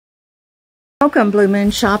Welcome, Blue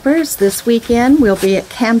Moon shoppers. This weekend we'll be at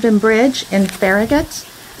Camdenbridge in Farragut.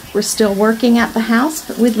 We're still working at the house,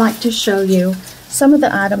 but we'd like to show you some of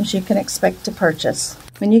the items you can expect to purchase.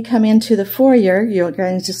 When you come into the foyer, you're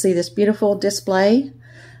going to see this beautiful display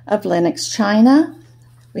of Lenox china.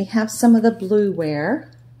 We have some of the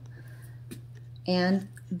blueware and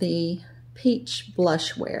the peach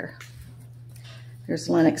blushware. There's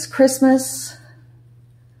Lenox Christmas,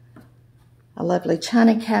 a lovely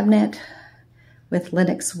china cabinet with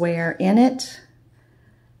Lenox ware in it,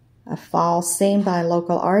 a fall scene by a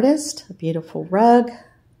local artist, a beautiful rug,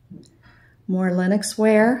 more Lenox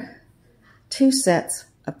ware, 2 sets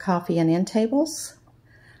of coffee and end tables,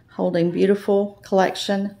 holding beautiful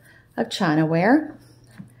collection of chinaware.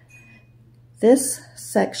 This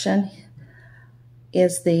section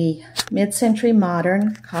is the mid-century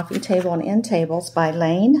modern coffee table and end tables by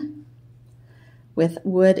Lane with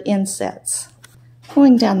wood insets.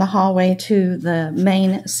 Going down the hallway to the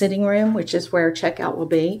main sitting room, which is where checkout will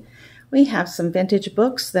be, we have some vintage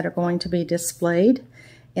books that are going to be displayed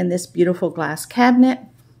in this beautiful glass cabinet.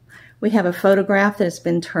 We have a photograph that has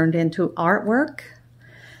been turned into artwork,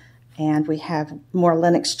 and we have more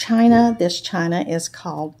Lenox china. This china is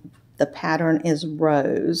called, the pattern is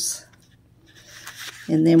Rose.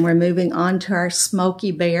 And then we're moving on to our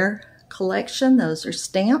Smoky Bear collection. Those are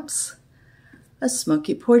stamps, a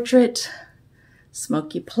Smoky portrait,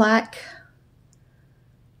 Smoky plaque,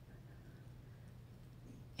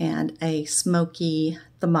 and a Smoky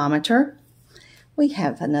thermometer. We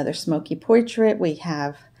have another Smoky portrait. We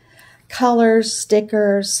have colors,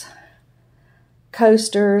 stickers,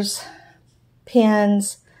 coasters,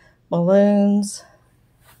 pins, balloons,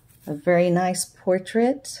 a very nice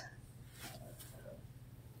portrait.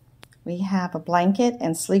 We have a blanket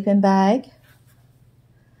and sleeping bag.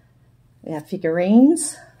 We have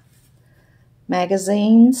figurines,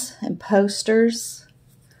 magazines and posters,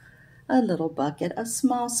 a little bucket of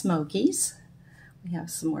small Smokies. We have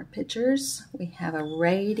some more pictures. We have a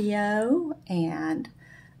radio and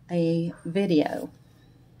a video.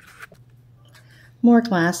 More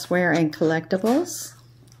glassware and collectibles.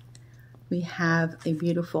 We have a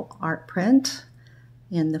beautiful art print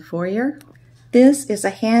in the foyer. This is a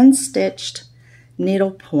hand-stitched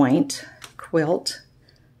needlepoint quilt.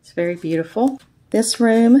 It's very beautiful. This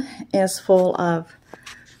room is full of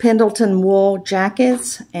Pendleton wool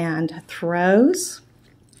jackets and throws.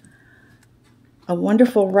 A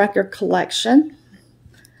wonderful record collection.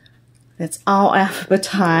 It's all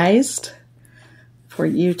alphabetized for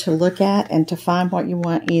you to look at and to find what you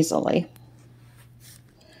want easily.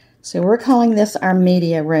 So we're calling this our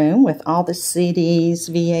media room with all the CDs,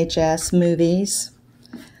 VHS, movies,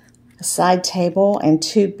 a side table, and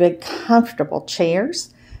 2 big comfortable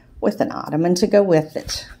chairs with an ottoman to go with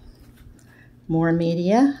it. More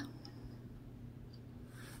media.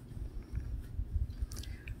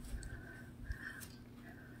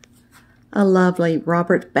 A lovely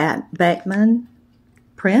Robert Beckman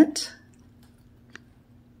print.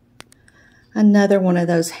 Another one of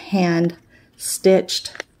those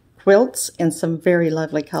hand-stitched quilts in some very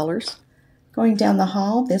lovely colors. Going down the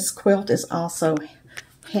hall, this quilt is also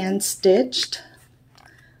hand-stitched.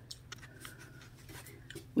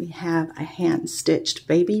 We have a hand-stitched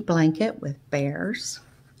baby blanket with bears,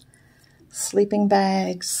 sleeping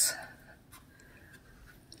bags,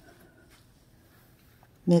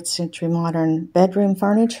 mid-century modern bedroom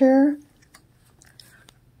furniture,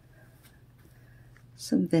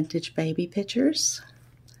 some vintage baby pictures,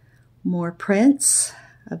 more prints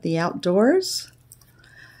of the outdoors.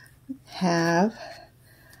 We have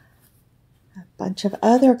a bunch of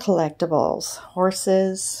other collectibles,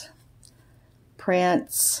 horses,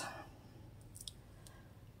 prints,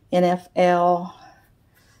 NFL,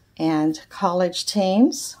 and college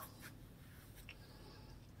teams.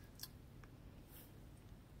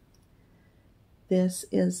 This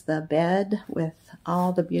is the bed with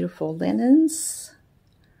all the beautiful linens.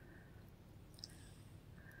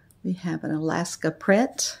 We have an Alaska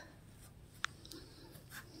print,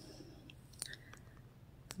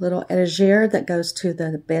 little etagere that goes to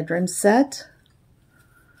the bedroom set,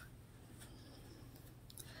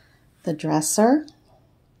 the dresser,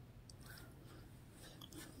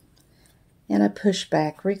 and a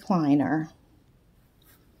pushback recliner.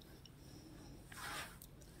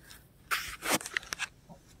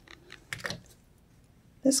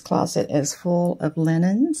 This closet is full of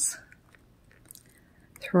linens,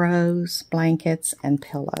 throws, blankets, and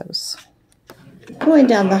pillows. Going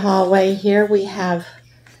down the hallway here, we have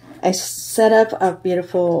a setup of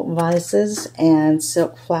beautiful vases and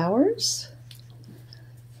silk flowers.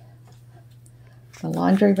 The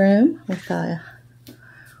laundry room with a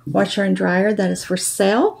washer and dryer that is for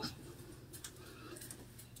sale.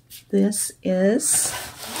 This is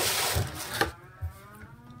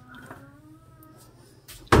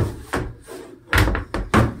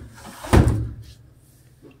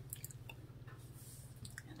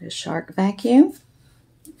the Shark vacuum,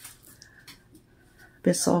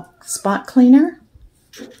 Bissell spot cleaner.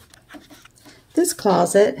 This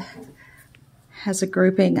closet has a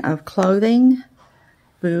grouping of clothing,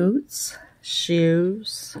 boots,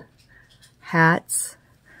 shoes, hats,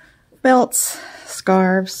 belts,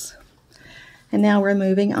 scarves, and now we're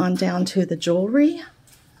moving on down to the jewelry.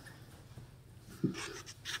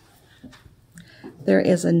 There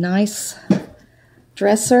is a nice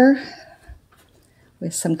dresser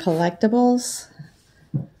with some collectibles,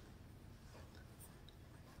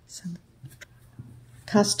 some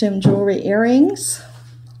costume jewelry earrings,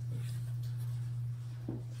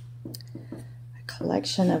 a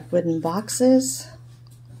collection of wooden boxes,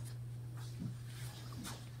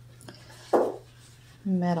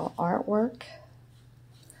 metal artwork,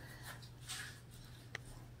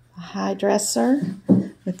 a high dresser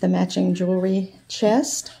with the matching jewelry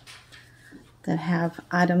chest that have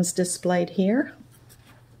items displayed here,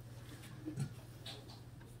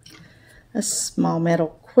 a small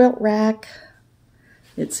metal quilt rack,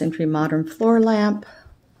 mid-century modern floor lamp.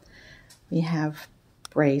 We have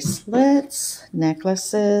bracelets,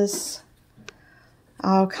 necklaces,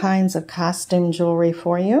 all kinds of costume jewelry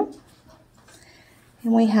for you.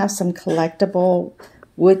 And we have some collectible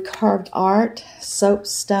wood carved art,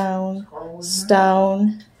 soapstone,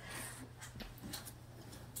 stone.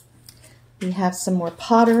 We have some more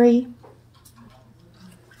pottery,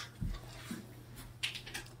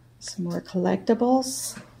 some more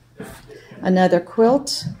collectibles, another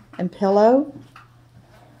quilt and pillow,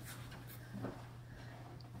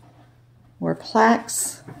 more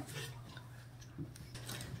plaques.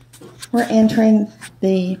 We're entering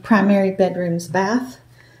the primary bedroom's bath,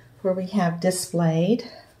 where we have displayed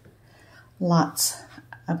lots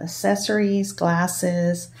of accessories,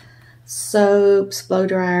 glasses, soaps, blow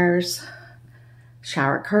dryers,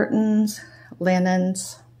 shower curtains,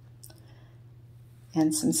 linens,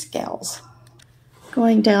 and some scales.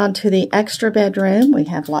 Going down to the extra bedroom, we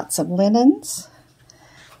have lots of linens,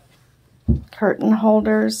 curtain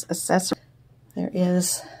holders, accessories. There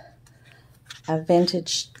is a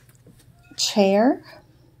vintage chair,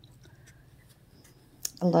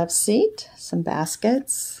 a love seat, some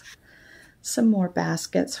baskets, some more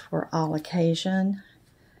baskets for all occasion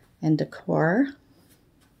and decor,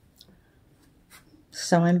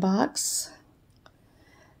 sewing box,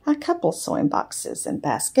 a couple sewing boxes and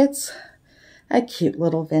baskets, a cute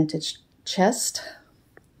little vintage chest,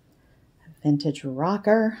 a vintage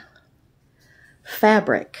rocker,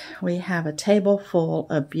 fabric. We have a table full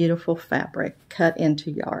of beautiful fabric cut into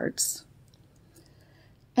yards,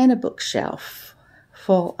 and a bookshelf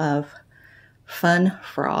full of fun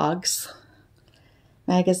frogs,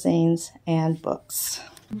 magazines, and books.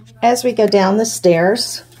 As we go down the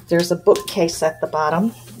stairs, there's a bookcase at the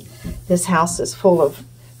bottom. This house is full of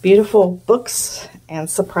beautiful books and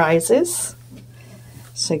surprises,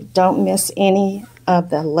 so don't miss any of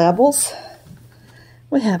the levels.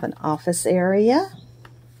 We have an office area,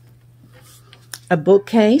 a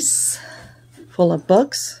bookcase full of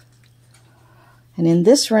books, and in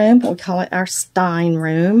this room, we call it our Stein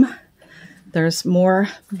room. There's more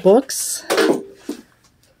books,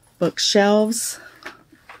 bookshelves,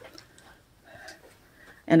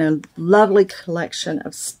 and a lovely collection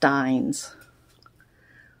of Steins.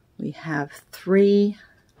 We have 3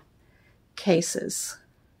 cases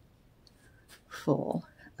full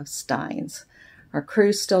of Steins. Our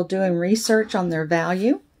crew's still doing research on their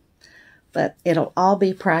value, but it'll all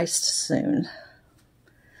be priced soon.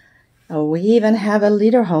 Oh, we even have a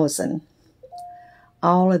Lederhosen.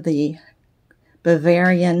 All of the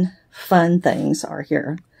Bavarian fun things are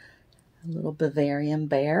here. A little Bavarian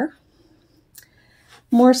bear.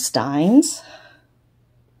 More Steins.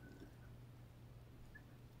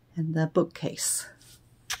 And the bookcase.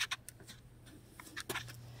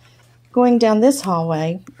 Going down this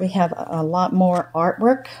hallway, we have a lot more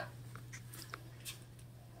artwork.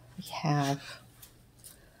 We have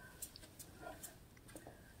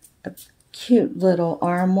a cute little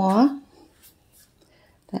armoire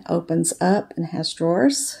that opens up and has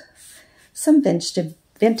drawers. Some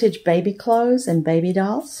vintage baby clothes and baby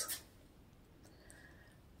dolls.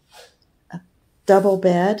 A double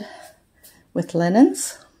bed with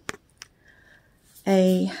linens.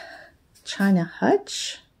 A china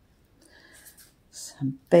hutch.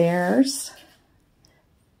 Some bears.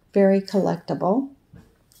 Very collectible.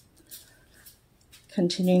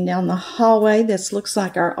 Continuing down the hallway, this looks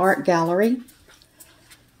like our art gallery.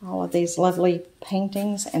 All of these lovely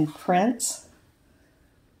paintings and prints.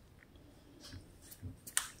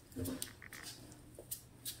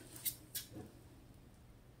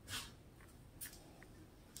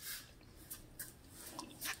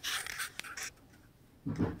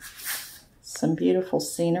 Some beautiful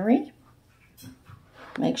scenery.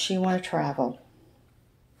 Makes you want to travel.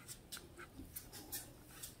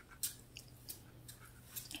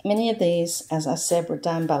 Many of these, as I said, were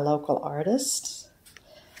done by local artists,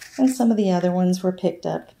 and some of the other ones were picked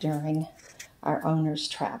up during our owner's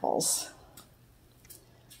travels.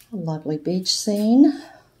 A lovely beach scene,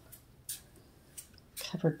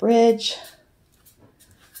 covered bridge,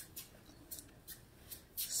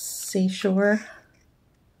 seashore.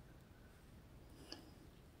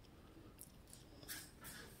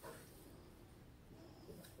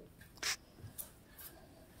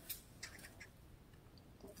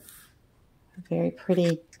 Very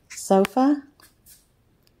pretty sofa,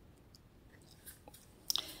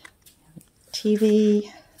 TV,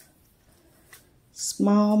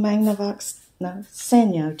 small Magnavox, no,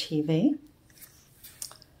 Sanyo TV,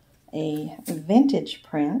 a vintage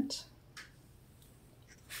print,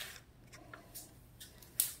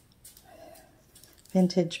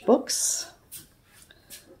 vintage books,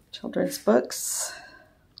 children's books,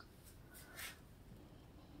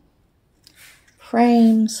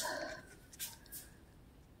 frames,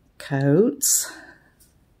 coats,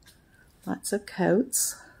 lots of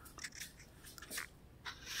coats.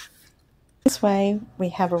 This way we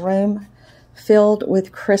have a room filled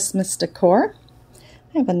with Christmas decor.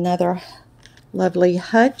 I have another lovely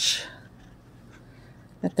hutch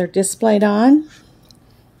that they're displayed on.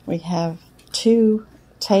 We have 2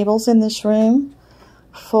 tables in this room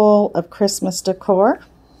full of Christmas decor.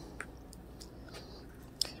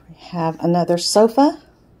 We have another sofa.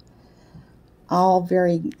 All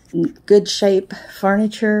very good shape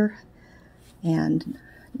furniture and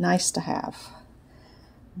nice to have.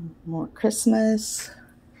 More Christmas.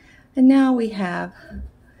 And now we have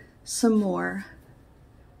some more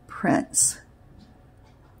prints.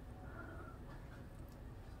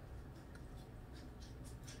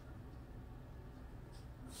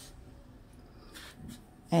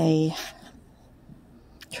 A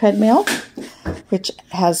treadmill, which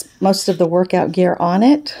has most of the workout gear on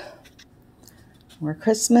it. More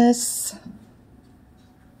Christmas.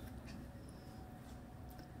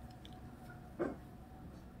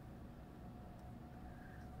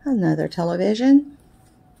 Another television.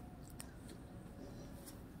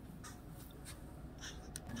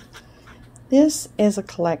 This is a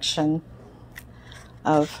collection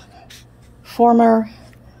of former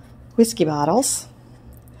whiskey bottles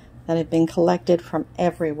that have been collected from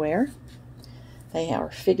everywhere. They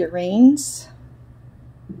are figurines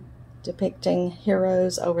depicting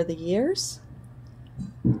heroes over the years.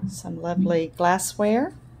 Some lovely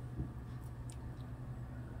glassware.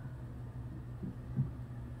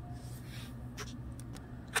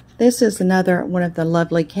 This is another one of the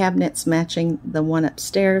lovely cabinets matching the one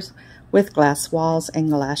upstairs with glass walls and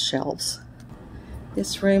glass shelves.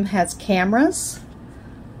 This room has cameras,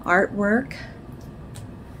 artwork,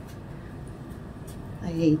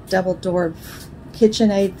 a double-doored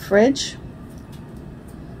KitchenAid fridge.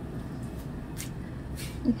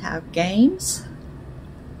 We have games.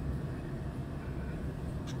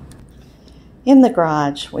 In the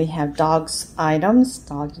garage, we have dogs items,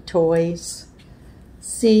 doggy toys,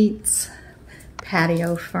 seats,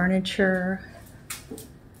 patio furniture,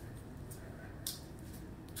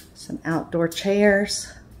 some outdoor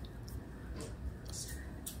chairs,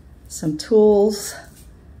 some tools,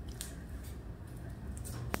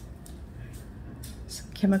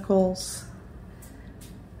 some chemicals,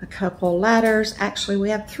 a couple ladders. Actually, we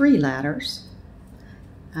have 3 ladders,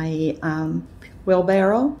 a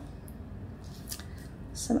wheelbarrow,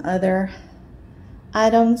 some other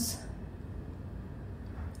items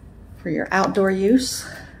for your outdoor use,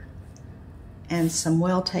 and some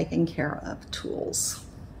well taken care of tools.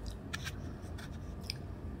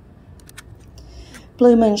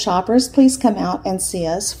 Blue Moon shoppers, please come out and see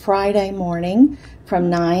us Friday morning from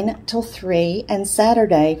 9 till 3 and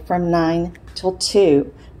Saturday from 9 till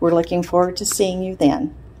 2. We're looking forward to seeing you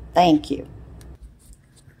then. Thank you.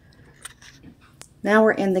 Now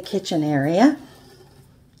we're in the kitchen area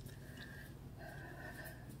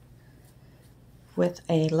with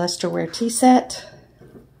a lusterware tea set,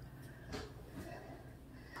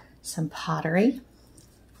 some pottery,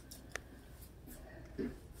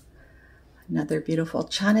 another beautiful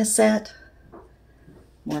china set,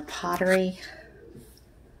 more pottery,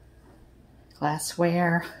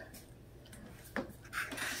 glassware,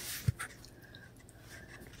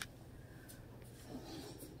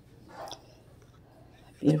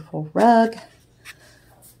 Beautiful rug,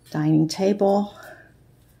 dining table,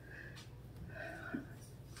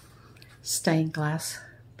 stained glass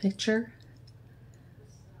picture,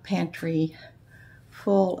 pantry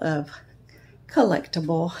full of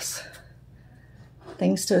collectibles,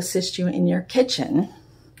 things to assist you in your kitchen.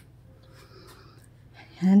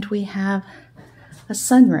 And we have a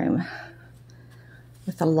sunroom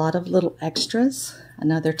with a lot of little extras,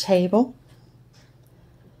 another table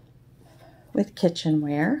with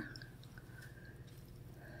kitchenware,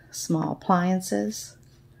 small appliances,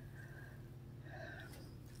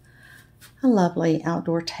 a lovely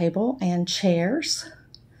outdoor table and chairs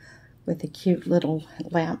with a cute little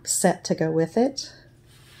lamp set to go with it,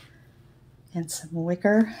 and some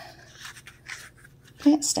wicker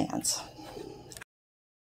plant stands.